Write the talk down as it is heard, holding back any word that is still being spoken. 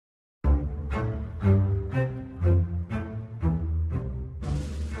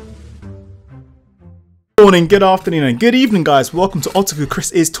morning, good afternoon, and good evening, guys. Welcome to Otaku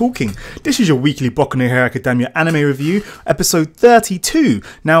Chris is Talking. This is your weekly Boku no Hero Academia anime review, episode 32.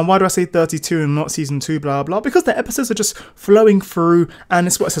 Now, why do I say 32 and not season 2, blah, blah? Because the episodes are just flowing through, and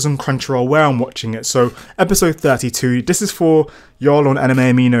it's what it says on Crunchyroll where I'm watching it. So, episode 32, this is for y'all on Anime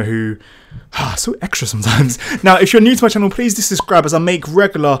Amino who so extra sometimes. Now, if you're new to my channel, please do subscribe as I make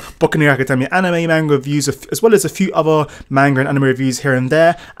regular Boku no Hero Academia anime manga reviews, as well as a few other manga and anime reviews here and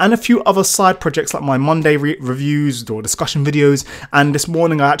there, and a few other side projects like my Monday reviews or discussion videos. And this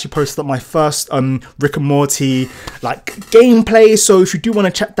morning I actually posted up my first Rick and Morty gameplay, so if you do want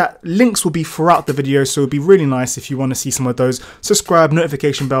to check that, links will be throughout the video, so it'd be really nice if you want to see some of those. Subscribe,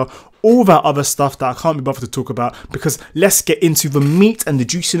 notification bell, all that other stuff that I can't be bothered to talk about, because let's get into the meat and the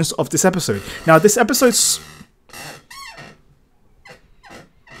juiciness of this episode. Now, this episode's...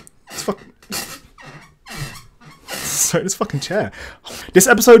 Sorry, this fucking chair. This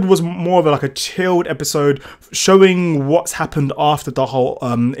episode was more of a chilled episode, showing what's happened after the whole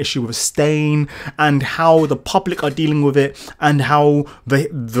issue with Stain, and how the public are dealing with it, and how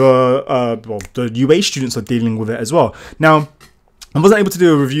the UA students are dealing with it as well. Now, I wasn't able to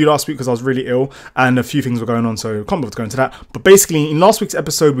do a review last week because I was really ill and a few things were going on, so I can't bother to go into that. But basically, in last week's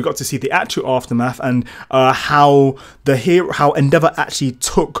episode, we got to see the actual aftermath and how Endeavor actually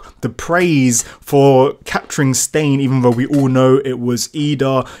took the praise for capturing Stain, even though we all know it was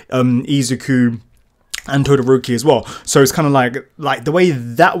Ida, Izuku, and Todoroki as well. So it's kind of like the way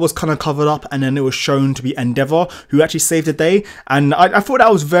that was kind of covered up, and then it was shown to be Endeavor who actually saved the day. And I thought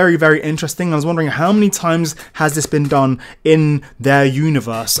that was very, very interesting. I was wondering how many times has this been done in their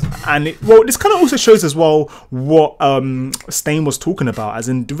universe. And this kind of also shows as well what Stain was talking about, as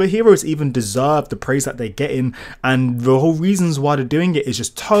in, do the heroes even deserve the praise that they're getting? And the whole reasons why they're doing it is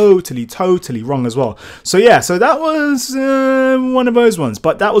just totally wrong as well. So yeah, so that was one of those ones,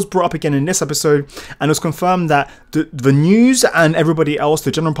 but that was brought up again in this episode, and it was confirmed that the news and everybody else,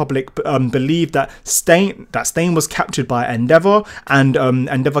 the general public, believed that Stain was captured by Endeavor, and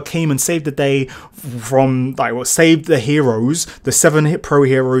Endeavor came and saved the day from saved the heroes, the 7 pro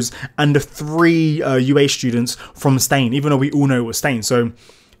heroes and the 3 UA students from Stain, even though we all know it was Stain. So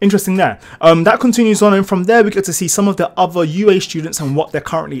interesting there. That continues on, and from there we get to see some of the other UA students and what they're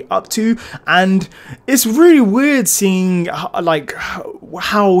currently up to. And it's really weird seeing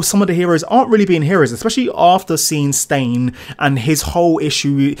how some of the heroes aren't really being heroes, especially after seeing Stain and his whole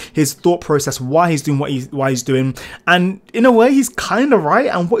issue, his thought process, why he's doing what he's doing. And in a way, he's kind of right,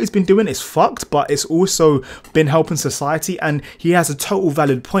 and what he's been doing is fucked, but it's also been helping society, and he has a total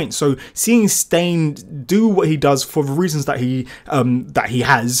valid point. So seeing Stain do what he does for the reasons that he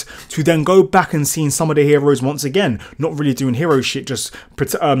has, to then go back and seeing some of the heroes once again not really doing hero shit, just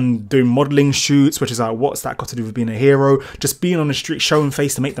doing modeling shoots, which is what's that got to do with being a hero? Just being on the street showing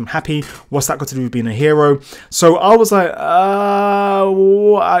face to make them happy, what's that got to do with being a hero? So I was like, I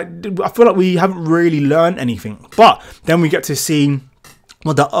feel like we haven't really learned anything. But then we get to see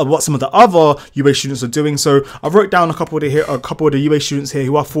what some of the other UA students are doing. So I wrote down a couple of the UA students here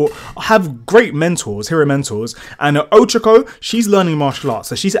who I thought have great mentors, hero mentors. And Ochako, she's learning martial arts,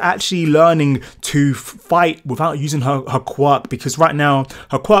 so she's actually learning to fight without using her quirk, because right now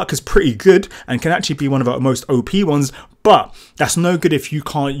her quirk is pretty good and can actually be one of the most OP ones. But that's no good if you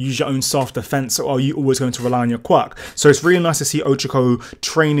can't use your own self-defense, or are you always going to rely on your quirk? So it's really nice to see Ochako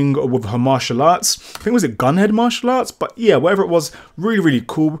training with her martial arts. I think, was it Gunhead martial arts? But yeah, whatever it was, really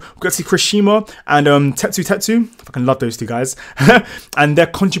cool. We got to see Kirishima and Tetsu. I fucking love those two guys. And they're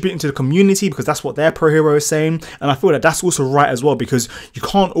contributing to the community, because that's what their pro hero is saying. And I feel that that's also right as well, because you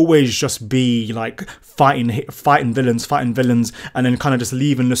can't always just be fighting villains, and then kind of just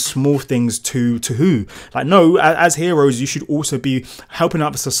leaving the small things to who? No, as heroes, you should also be helping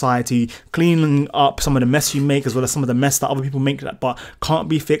out the society, cleaning up some of the mess you make, as well as some of the mess that other people make but can't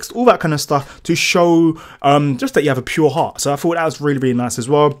be fixed, all that kind of stuff, to show just that you have a pure heart. So I thought that was really nice as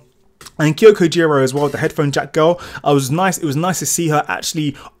well. And Kyoko Jiro as well, the headphone jack girl. It was nice to see her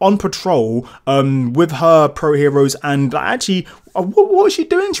actually on patrol with her pro heroes, and actually, what was she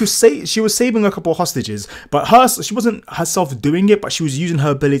doing? She was saving a couple of hostages, but she wasn't herself doing it, but she was using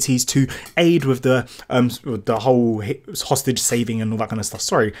her abilities to aid with the whole hostage saving and all that kind of stuff.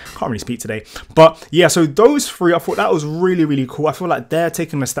 Sorry, can't really speak today. But yeah, so those 3, I thought that was really cool. I feel like they're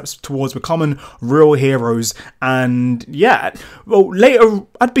taking the steps towards becoming real heroes. And yeah, well, later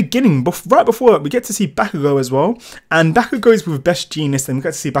at the beginning, right before, we get to see Bakugo as well, and Bakugo is with Best Genius, and we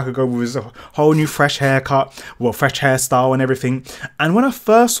get to see Bakugo with his whole new fresh haircut, fresh hairstyle and everything. And when I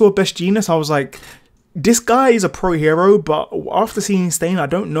first saw Best Genius, I was like, this guy is a pro hero, but after seeing Stain, I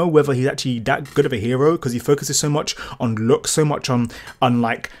don't know whether he's actually that good of a hero, because he focuses so much on looks, so much on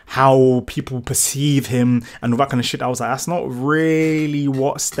like how people perceive him and all that kind of shit. I was like, that's not really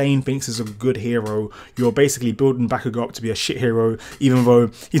what Stain thinks is a good hero. You're basically building Bakugo up to be a shit hero, even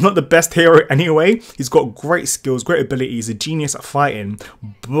though he's not the best hero anyway. He's got great skills, great abilities, a genius at fighting,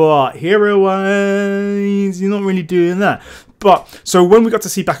 but hero-wise, he's not really doing that. But so when we got to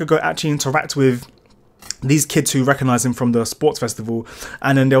see Bakugo actually interact with these kids who recognize him from the sports festival,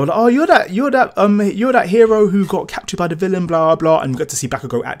 and then they were like, oh, you're that hero who got captured by the villain, blah blah, and we got to see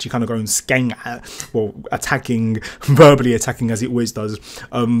Bakugo actually kind of going skeng at, well, verbally attacking as he always does,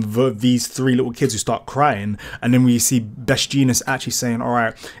 these three little kids who start crying. And then we see Best Genius actually saying, all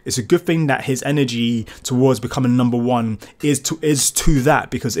right, it's a good thing that his energy towards becoming #1 is to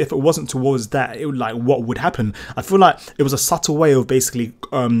that, because if it wasn't towards that, it would, like, what would happen? I feel like it was a subtle way of basically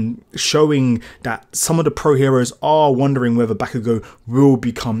showing that some of the pro heroes are wondering whether Bakugo will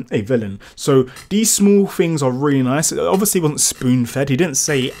become a villain. So these small things are really nice. It obviously wasn't spoon fed, he didn't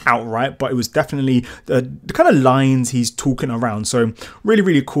say it outright, but it was definitely the kind of lines he's talking around. So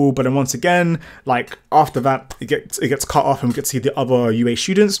really cool. But then once again, like, after that, it gets cut off and we get to see the other UA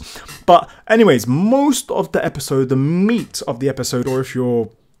students. But anyways, most of the episode, the meat of the episode, or if you're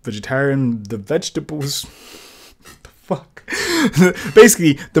vegetarian, the vegetables,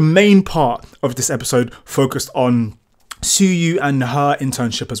 basically the main part of this episode focused on Tsuyu and her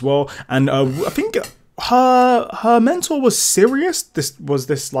internship as well. And I think her mentor was serious. This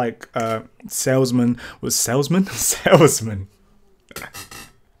like salesman.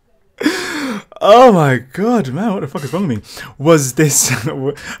 Oh my god, man, what the fuck is wrong with me? Was this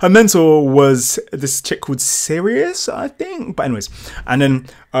her mentor was this chick called Sirius, I think. But anyways, and then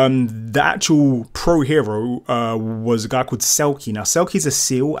the actual pro hero was a guy called Selkie. Now Selkie's a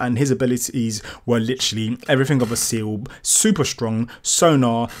seal, and his abilities were literally everything of a seal. Super strong,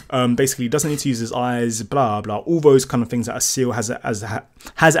 sonar, basically doesn't need to use his eyes, blah blah, all those kind of things that a seal has as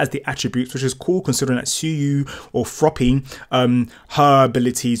the attributes, which is cool considering that Tsuyu or Froppy, her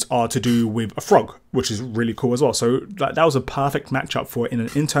abilities are to do with a frog, which is really cool as well. So that was a perfect matchup for it in an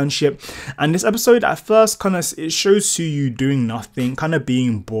internship. And this episode at first kind of, it shows Tsuyu doing nothing, kind of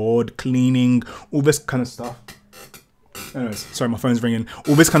being bored, cleaning, all this kind of stuff. Anyways, sorry, my phone's ringing.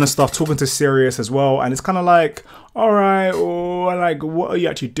 All this kind of stuff, talking to Sirius as well, and it's kind of like, all right, or like, what are you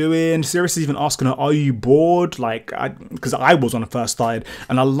actually doing? Sirius is even asking her, are you bored? Like, because I was when I first started,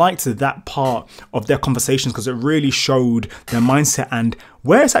 and I liked that part of their conversations because it really showed their mindset and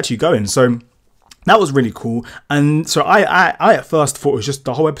where it's actually going. So that was really cool. And so I at first thought it was just,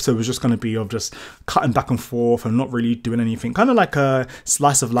 the whole episode was just going to be of just cutting back and forth and not really doing anything, kind of like a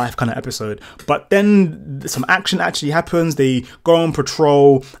slice of life kind of episode. But then some action actually happens. They go on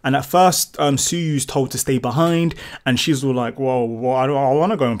patrol, and at first Tsuyu's told to stay behind, and she's all like, well I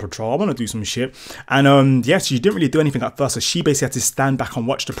want to go on patrol, I want to do some shit. And yeah, she didn't really do anything at first, so she basically had to stand back and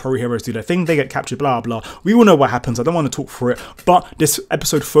watch the pro heroes do their thing. They get captured, blah blah. We all know what happens. I don't want to talk through it, but this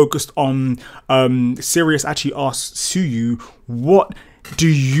episode focused on Sirius actually asked Tsuyu, what do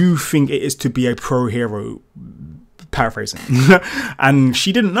you think it is to be a pro hero? Paraphrasing. And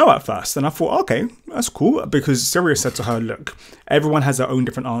she didn't know at first, and I thought, okay, that's cool, because Sirius said to her, look, everyone has their own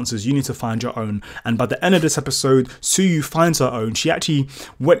different answers, you need to find your own. And by the end of this episode, Tsuyu finds her own. She actually,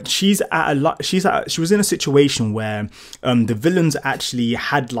 she was in a situation where the villains actually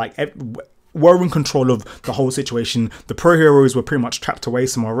had like were in control of the whole situation. The pro heroes were pretty much trapped away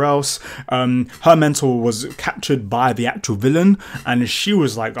somewhere else. Her mentor was captured by the actual villain, and she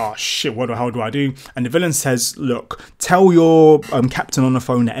was like, oh shit, what the hell do I do? And the villain says, look, tell your captain on the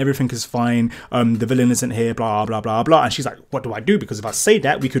phone that everything is fine, the villain isn't here, blah blah blah blah. And she's like, what do I do? Because if I say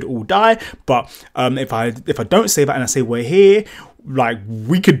that, we could all die. But if I don't say that and I say we're here, like,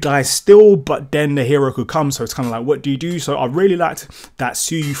 we could die still, but then the hero could come. So it's kind of like, what do you do? So I really liked that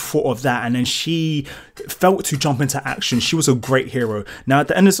Tsuyu thought of that, and then she felt to jump into action. She was a great hero. Now at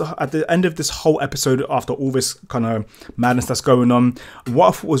the end of this whole episode, after all this kind of madness that's going on, what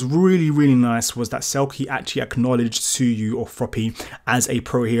I thought was really nice was that Selkie actually acknowledged Tsuyu or Froppy as a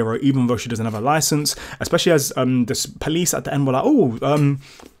pro hero, even though she doesn't have a license, especially as this police at the end were like, oh,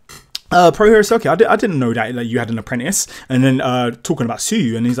 pro hero Selkie, I didn't know that, like, you had an apprentice. And then talking about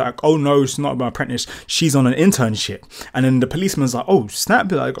Tsuyu, and he's like, oh no, it's not my apprentice, she's on an internship. And then the policeman's like, oh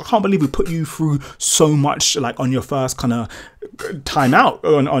snap, like, I can't believe we put you through so much, like, on your first kind of time out,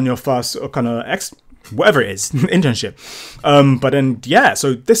 on your first kind of whatever it is, internship. But then yeah,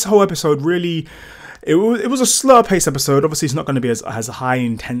 so this whole episode really, it was a slower paced episode. Obviously it's not going to be as high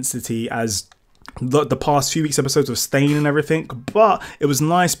intensity as the past few weeks episodes of Stain and everything, but it was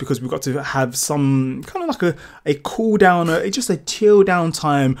nice because we got to have some kind of like a cool down, just a chill down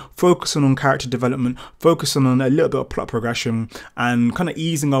time, focusing on character development, focusing on a little bit of plot progression, and kind of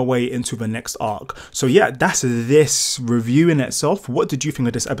easing our way into the next arc. So yeah, that's this review in itself. What did you think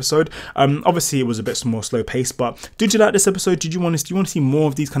of this episode? Obviously it was a bit more slow paced, but did you like this episode? Do you want to see more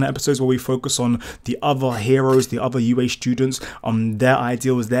of these kind of episodes where we focus on the other heroes, the other UA students, on their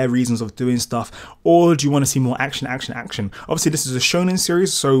ideals, their reasons of doing stuff? Or do you want to see more action? Obviously this is a shonen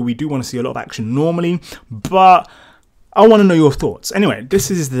series, so we do want to see a lot of action normally, but I want to know your thoughts. Anyway,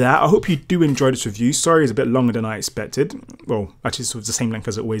 this is that. I hope you do enjoy this review. Sorry it's a bit longer than I expected. Well, actually it's the same length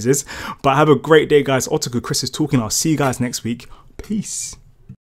as it always is. But have a great day, guys. Otaku Chris is talking. I'll see you guys next week. Peace.